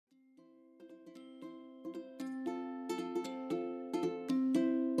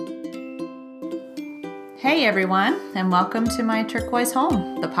Hey everyone, and welcome to my Turquoise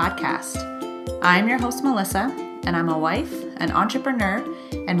Home, the podcast. I'm your host Melissa, and I'm a wife, an entrepreneur,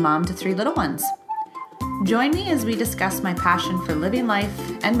 and mom to 3 little ones. Join me as we discuss my passion for living life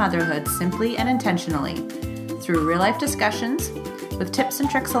and motherhood simply and intentionally through real-life discussions with tips and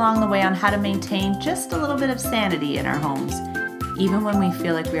tricks along the way on how to maintain just a little bit of sanity in our homes, even when we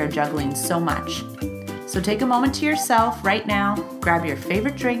feel like we are juggling so much. So take a moment to yourself right now, grab your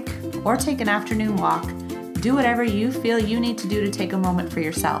favorite drink, or take an afternoon walk. Do whatever you feel you need to do to take a moment for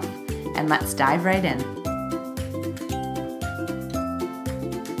yourself, and let's dive right in.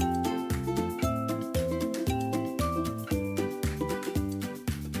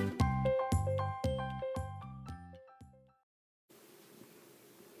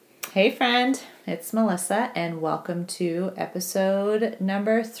 Hey friend, it's Melissa, and welcome to episode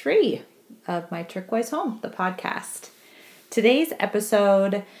number 3 of my Turquoise Home, the podcast. Today's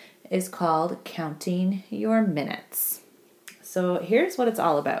episode is called Counting Your Minutes. So here's what it's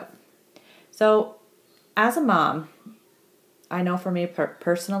all about. So as a mom, I know for me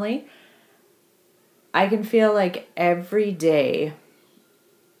personally, I can feel like every day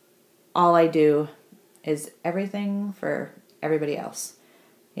all I do is everything for everybody else.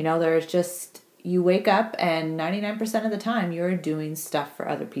 You know, there's just, you wake up and 99% of the time you're doing stuff for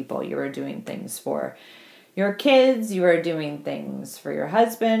other people. You are doing things for your kids, you are doing things for your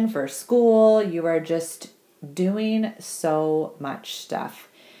husband, for school, you are just doing so much stuff.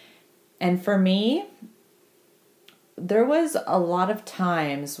 And for me, there was a lot of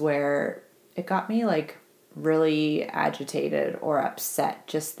times where it got me like really agitated or upset,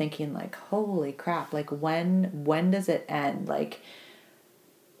 just thinking like, holy crap, like when does it end? Like,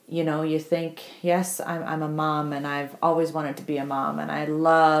 you know, you think, yes, I'm a mom and I've always wanted to be a mom and I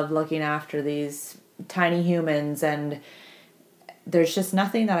love looking after these tiny humans, and there's just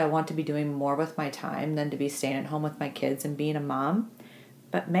nothing that I want to be doing more with my time than to be staying at home with my kids and being a mom.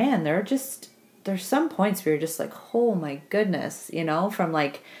 But man, there's some points where you're just like, oh my goodness, you know, from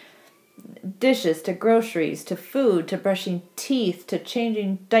like dishes to groceries to food to brushing teeth to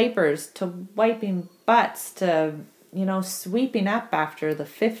changing diapers to wiping butts to, you know, sweeping up after the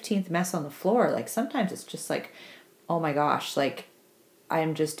 15th mess on the floor. Like sometimes it's just like, oh my gosh, like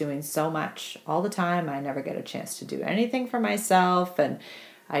I'm just doing so much all the time. I never get a chance to do anything for myself, and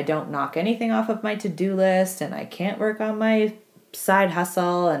I don't knock anything off of my to-do list, and I can't work on my side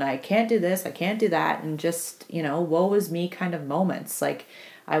hustle, and I can't do this, I can't do that, and just, you know, woe is me kind of moments. Like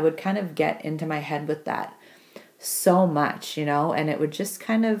I would kind of get into my head with that so much, you know, and it would just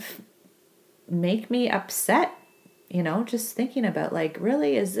kind of make me upset, you know, just thinking about like,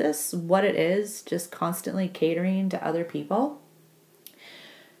 really, is this what it is? Just constantly catering to other people?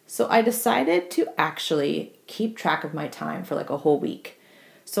 So I decided to actually keep track of my time for like a whole week.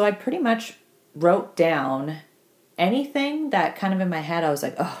 So I pretty much wrote down anything that kind of in my head, I was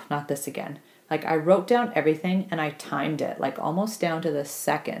like, oh, not this again. Like I wrote down everything and I timed it like almost down to the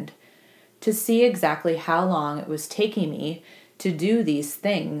second to see exactly how long it was taking me to do these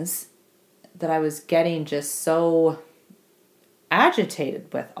things that I was getting just so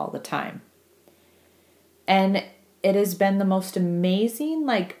agitated with all the time. And it has been the most amazing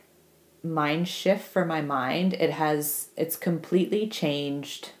like mind shift for my mind. It's completely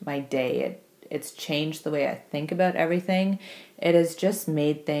changed my day. It's changed the way I think about everything. It has just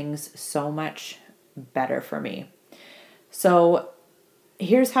made things so much better for me. So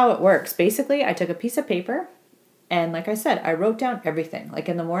here's how it works. Basically, I took a piece of paper and like I said, I wrote down everything. Like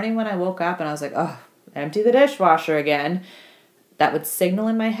in the morning when I woke up and I was like, oh, empty the dishwasher again, that would signal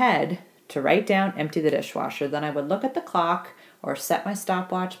in my head to write down, empty the dishwasher. Then I would look at the clock or set my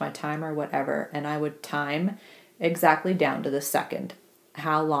stopwatch, my timer, whatever, and I would time exactly down to the second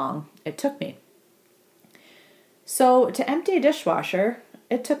how long it took me. So to empty a dishwasher,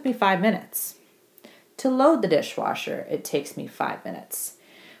 it took me 5 minutes. To load the dishwasher, it takes me 5 minutes.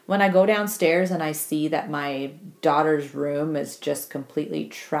 When I go downstairs and I see that my daughter's room is just completely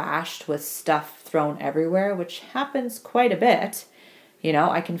trashed with stuff thrown everywhere, which happens quite a bit, you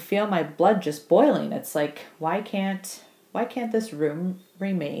know, I can feel my blood just boiling. It's like, why can't this room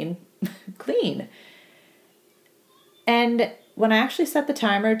remain clean? And when I actually set the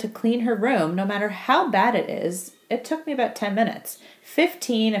timer to clean her room, no matter how bad it is, it took me about 10 minutes.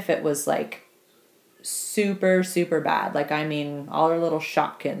 15 if it was like super, super bad. Like, I mean, all her little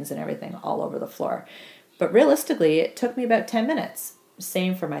Shopkins and everything all over the floor. But realistically, it took me about 10 minutes.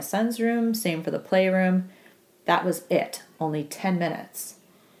 Same for my son's room, same for the playroom. That was it. Only 10 minutes.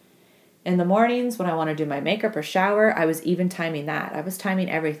 In the mornings when I want to do my makeup or shower, I was even timing that. I was timing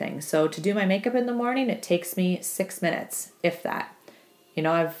everything. So to do my makeup in the morning, it takes me 6 minutes, if that.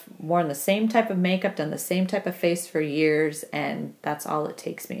 I've worn the same type of makeup, done the same type of face for years, and that's all it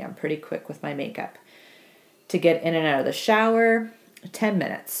takes me. I'm pretty quick with my makeup. To get in and out of the shower, 10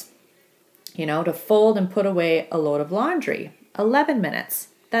 minutes. To fold and put away a load of laundry, 11 minutes.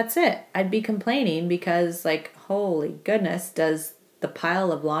 That's it. I'd be complaining because, holy goodness, does the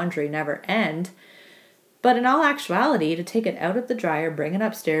pile of laundry never end? But in all actuality, to take it out of the dryer, bring it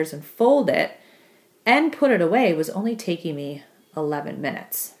upstairs and fold it and put it away was only taking me 11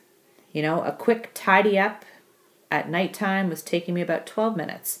 minutes. A quick tidy up at nighttime was taking me about 12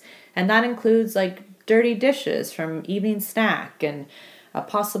 minutes. And that includes dirty dishes from evening snack and a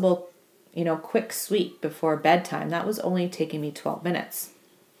possible, quick sweep before bedtime. That was only taking me 12 minutes.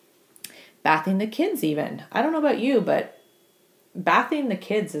 Bathing the kids even. I don't know about you, but bathing the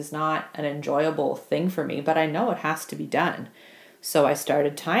kids is not an enjoyable thing for me, but I know it has to be done. So I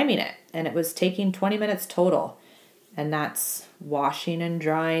started timing it, and it was taking 20 minutes total. And that's washing and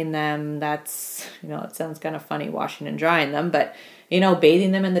drying them. That's, it sounds kind of funny, washing and drying them, but,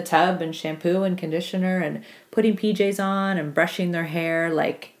 bathing them in the tub and shampoo and conditioner and putting PJs on and brushing their hair.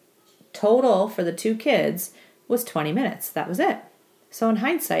 Total for the 2 kids was 20 minutes. That was it. So in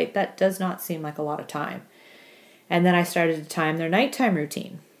hindsight, that does not seem like a lot of time. And then I started to time their nighttime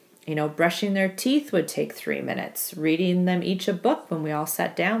routine. Brushing their teeth would take 3 minutes. Reading them each a book when we all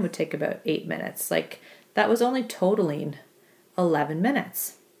sat down would take about 8 minutes. That was only totaling 11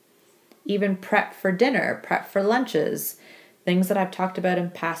 minutes. Even prep for dinner, prep for lunches, things that I've talked about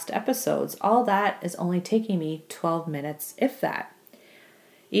in past episodes, all that is only taking me 12 minutes, if that.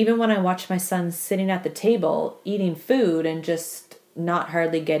 Even when I watch my son sitting at the table eating food and just not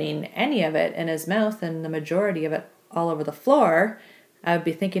hardly getting any of it in his mouth and the majority of it all over the floor, I would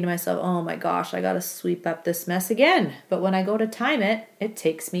be thinking to myself, oh my gosh, I got to sweep up this mess again. But when I go to time it, it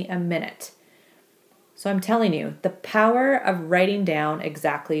takes me a minute. So I'm telling you, the power of writing down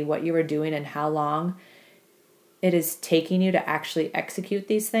exactly what you are doing and how long it is taking you to actually execute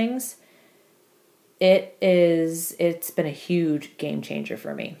these things, it's been a huge game changer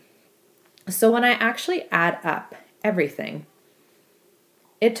for me. So when I actually add up everything,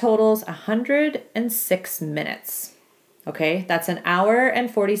 it totals 106 minutes. Okay, that's an hour and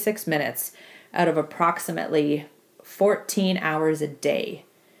 46 minutes out of approximately 14 hours a day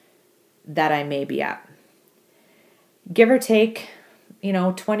that I may be up. Give or take,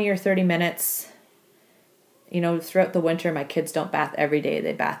 20 or 30 minutes. Throughout the winter, my kids don't bath every day.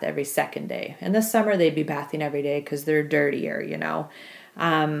 They bath every second day. In the summer, they'd be bathing every day because they're dirtier,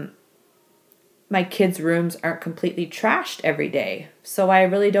 My kids' rooms aren't completely trashed every day. So I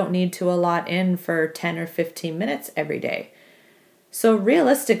really don't need to allot in for 10 or 15 minutes every day. So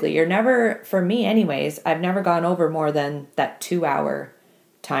realistically, for me anyways, I've never gone over more than that 2-hour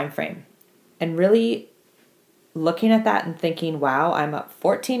time frame. And really looking at that and thinking, wow, I'm up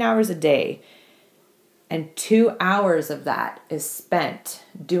 14 hours a day. And 2 hours of that is spent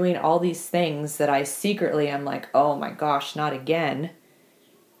doing all these things that I secretly am like, oh my gosh, not again.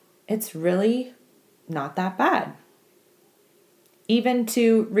 It's really not that bad. Even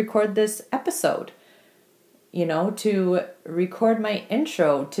to record this episode, to record my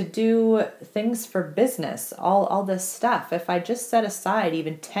intro, to do things for business, all this stuff. If I just set aside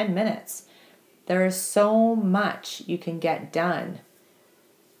even 10 minutes, there is so much you can get done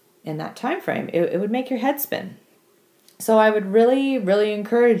in that time frame. It would make your head spin. So I would really, really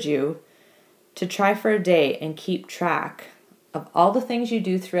encourage you to try for a day and keep track of all the things you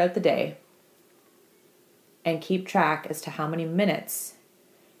do throughout the day and keep track as to how many minutes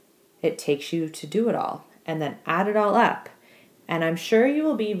it takes you to do it all, and then add it all up. And I'm sure you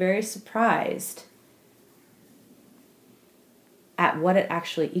will be very surprised at what it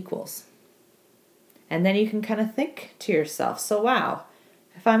actually equals. And then you can kind of think to yourself, so wow,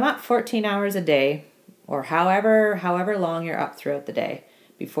 if I'm up 14 hours a day, or however long you're up throughout the day,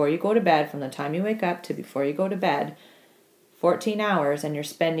 before you go to bed, from the time you wake up to before you go to bed, 14 hours, and you're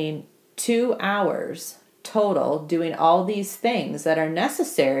spending 2 hours total doing all these things that are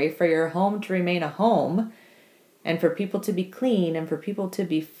necessary for your home to remain a home, and for people to be clean, and for people to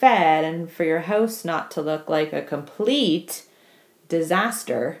be fed, and for your house not to look like a complete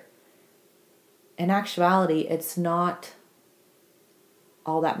disaster. In actuality, it's not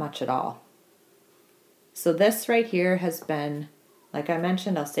all that much at all. So this right here has been, like I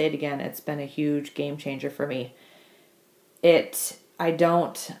mentioned, I'll say it again, it's been a huge game changer for me. I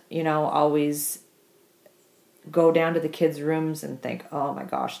don't, always go down to the kids' rooms and think, oh my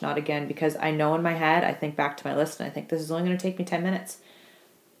gosh, not again, because I know in my head, I think back to my list and I think this is only going to take me 10 minutes.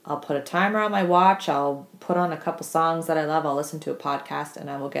 I'll put a timer on my watch, I'll put on a couple songs that I love, I'll listen to a podcast,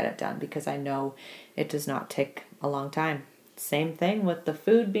 and I will get it done because I know it does not take a long time. Same thing with the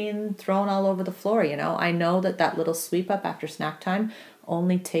food being thrown all over the floor, you know. I know that little sweep up after snack time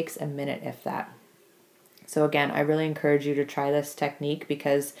only takes a minute, if that. So again, I really encourage you to try this technique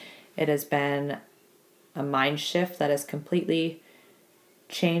because it has been a mind shift that has completely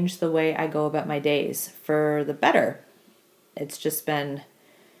changed the way I go about my days for the better. It's just been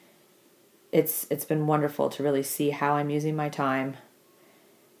it's been wonderful to really see how I'm using my time,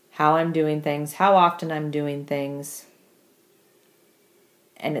 how I'm doing things, how often I'm doing things.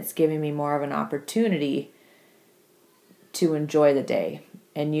 And it's giving me more of an opportunity to enjoy the day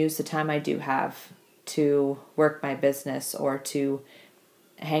and use the time I do have to work my business or to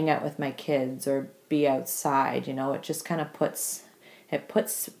hang out with my kids or be outside. You know, it just kind of puts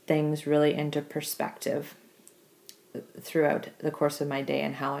things really into perspective throughout the course of my day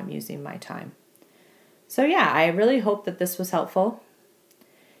and how I'm using my time. So yeah, I really hope that this was helpful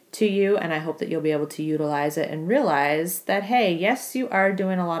to you, and I hope that you'll be able to utilize it and realize that, hey, yes, you are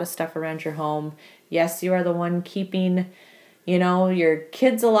doing a lot of stuff around your home. Yes, you are the one keeping, you know, your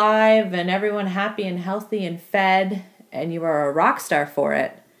kids alive and everyone happy and healthy and fed, and you are a rock star for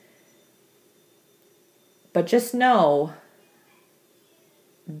it. But just know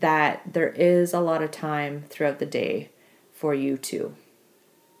that there is a lot of time throughout the day for you too.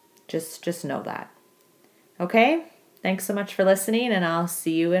 Just know that. Okay? Thanks so much for listening, and I'll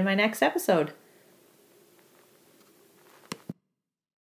see you in my next episode.